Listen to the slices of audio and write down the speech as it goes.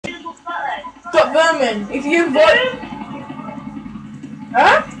determine if you vote.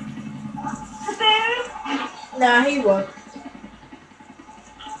 Huh? Nah, he won't.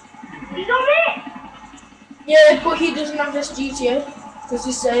 He's on it? Yeah, but he doesn't have this GTA because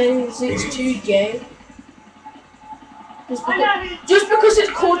he says it's too gay. Just because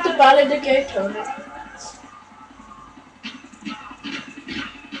it's called the Ballad of Gay Tony.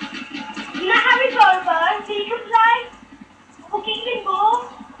 You know Harry Potter? So you can play? Or Kingdom Ball?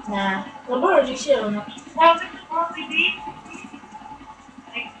 Nah, I've already said on it. Well, this is what we did.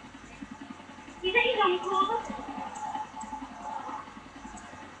 You think he's uncool?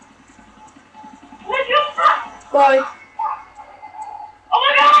 Let's jump up! Bye. Oh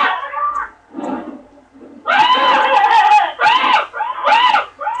my god!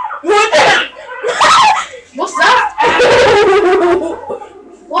 What the? What's that?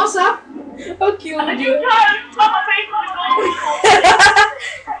 What's that? I killed you.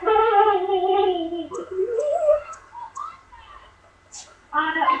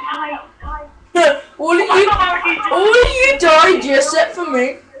 All of you died except for me.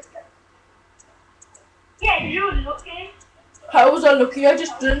 Yeah, you were lucky. How was I lucky? I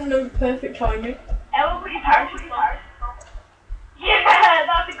just didn't know perfect timing. Everybody parachute. Yeah,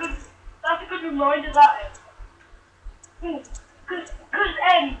 that's a good reminder that. Cause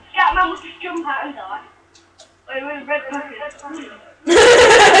Scatman would just jump out and die. Like with red bucket.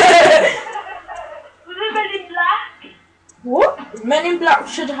 Was it Men in Black? What? Men in Black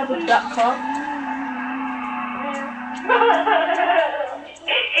should have a black car.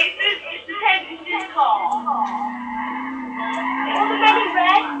 It's this car. Or the Men in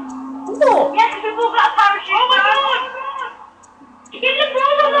Red? What? Yes, we've all got a parachute. Oh my god! Give the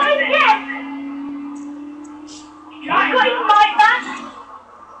ball a line, yes! He's got his mic back.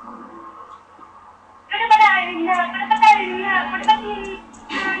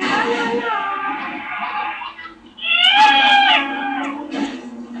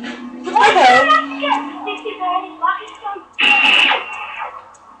 What the hell?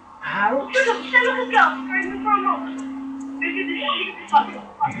 Ouch. Look at this girl screaming for a month. This is the shit fucking.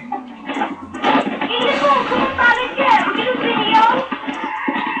 Get the ball, come on, man, again. We're gonna video.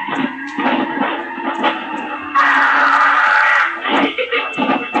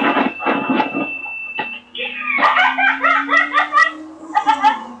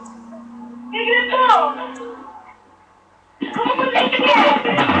 Get the ball. Come on, let's get.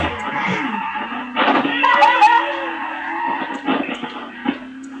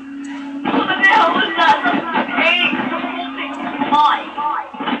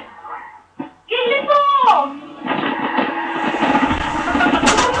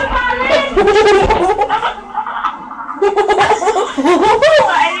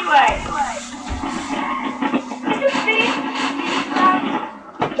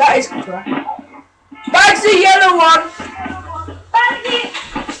 That is crap. Bag's the yellow one.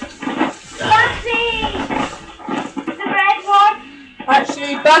 The red one.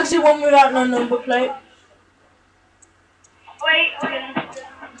 Actually, Bag's the one without no number plate. Wait,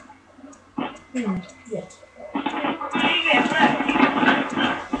 Yes.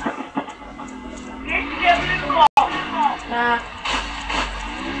 Nah.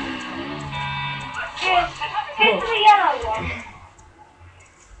 Here's the yellow one.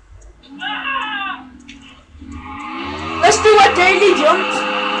 Let's do our daily jumps.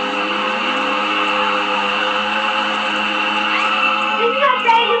 This is our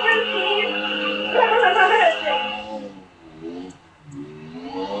daily routine.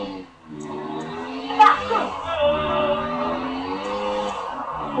 That's good.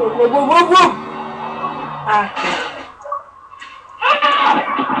 Whoa. Ah.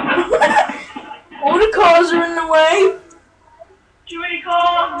 All the cars are in the way. Too many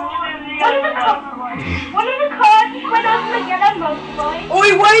cars. One of the cars just went over the yellow motorbike. Oi,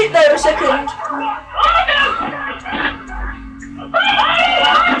 wait there a second. Oh no!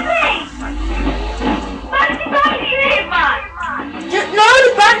 No,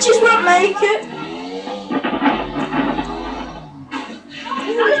 the branches won't make it.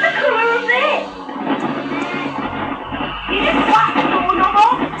 Look at the colour of it. You just whacked the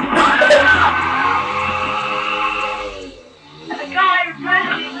doorknob. The guy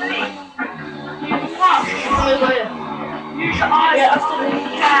replacing me. What? Use your eyes. Yeah, after the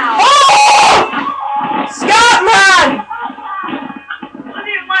cow. Oh! Scatman! Wasn't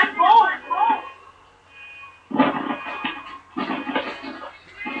even my fault.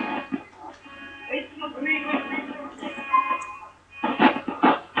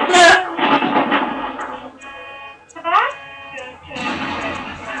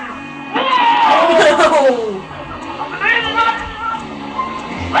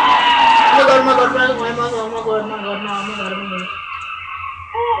 Oh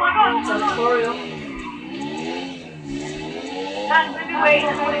my god. Tutorial. And maybe wait a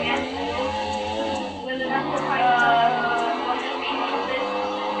second. What's the meaning of this?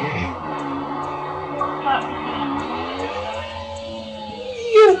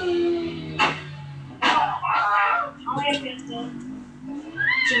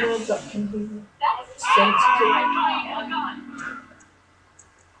 That can be sensitive.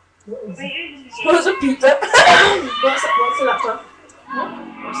 What is it? What's a pizza? What's the laptop?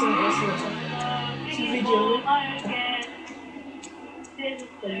 What's the laptop? It's a video. It's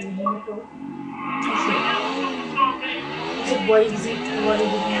a crazy. What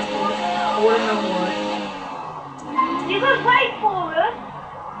is it? I want to know more. You gonna wait for us?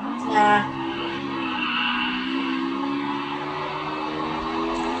 Nah.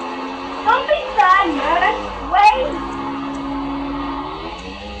 Don't be sad, man. Wait.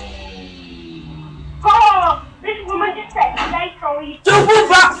 Oh, this woman just said say sorry. Double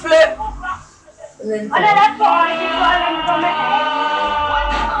backflip. And then. I know that's why I just got a from my head.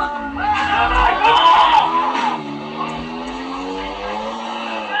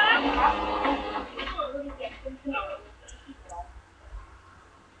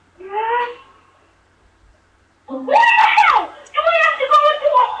 What the hell? Do I have to go into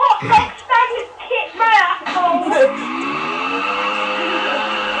a hot dog stand and kick my asshole?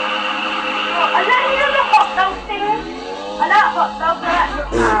 And then you know the hot dog thing? I like hot dogs, I like the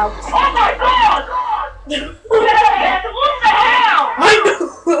cow. Oh my god! What the hell? I know.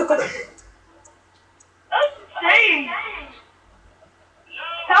 That's insane.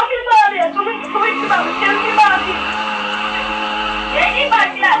 Tell me about it. Tell me about it. Tell me about it. Get me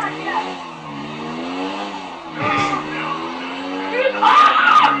back there.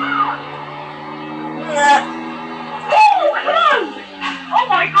 Oh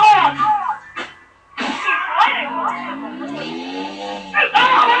my god!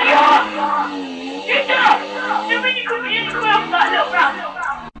 You mean you couldn't even come off that little round?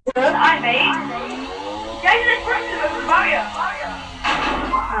 That I made? Yeah, you just ripped it with Mario.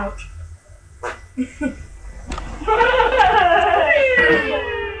 Ouch.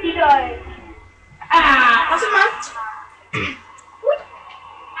 He died. That's a match.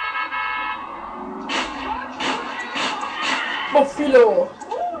 Buffalo.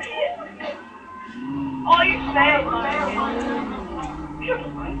 Oh, you failed,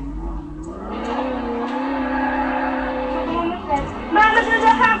 Mama do the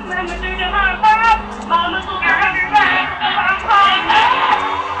half, Mama do the half, Mama do the half.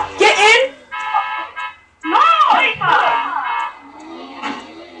 Get in. No!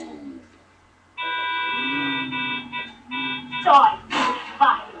 Die.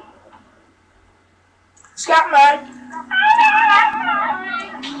 Bye. Scatman.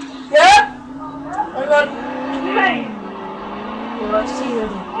 Yeah? Hang on. Hey. Oh, I see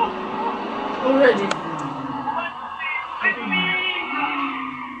already.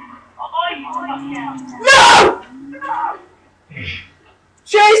 No!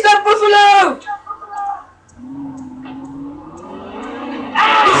 Chase that buffalo!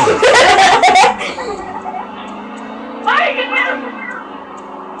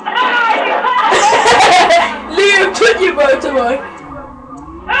 Leo, took your motorbike.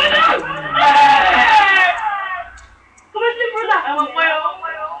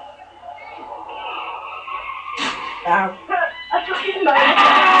 Ow. I took his motor.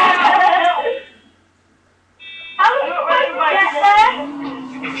 How did you get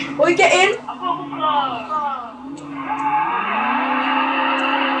there? We get in.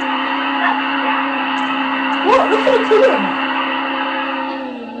 What? Look at the colour.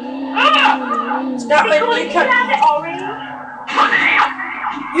 Scatman,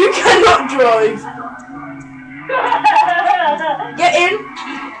 you cannot drive. Get in.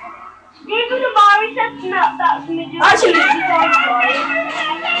 Even the Mari said snap, that's me just Actually,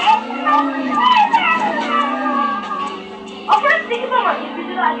 I'm trying to think about it,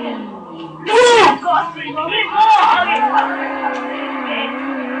 because I can. no. I've got to see one more.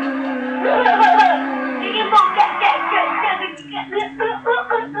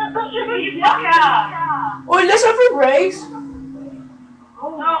 You can go get. Oi, let's have a race.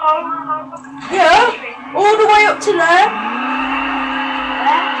 No. Yeah, all the way up to there.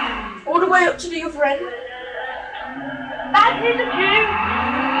 All the way up to the other end. That's in the queue.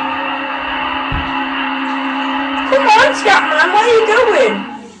 Come on, Scatman, where are you going?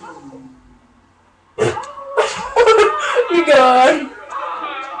 You gone.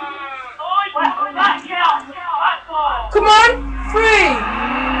 Come on, 3,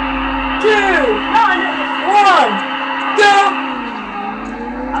 2, 1, go.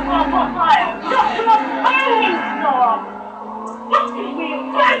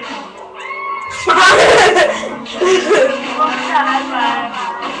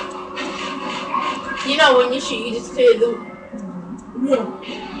 You know when you shoot, you just clear the.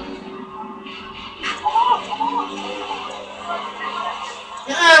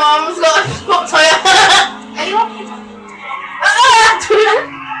 Yeah. I almost got a spot tire.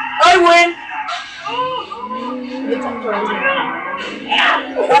 I win. The top tire.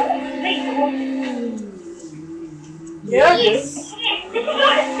 Yeah. Yes.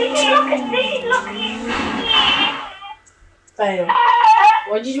 Fail.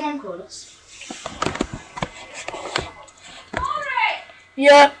 What did you want to call us?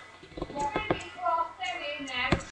 Yeah.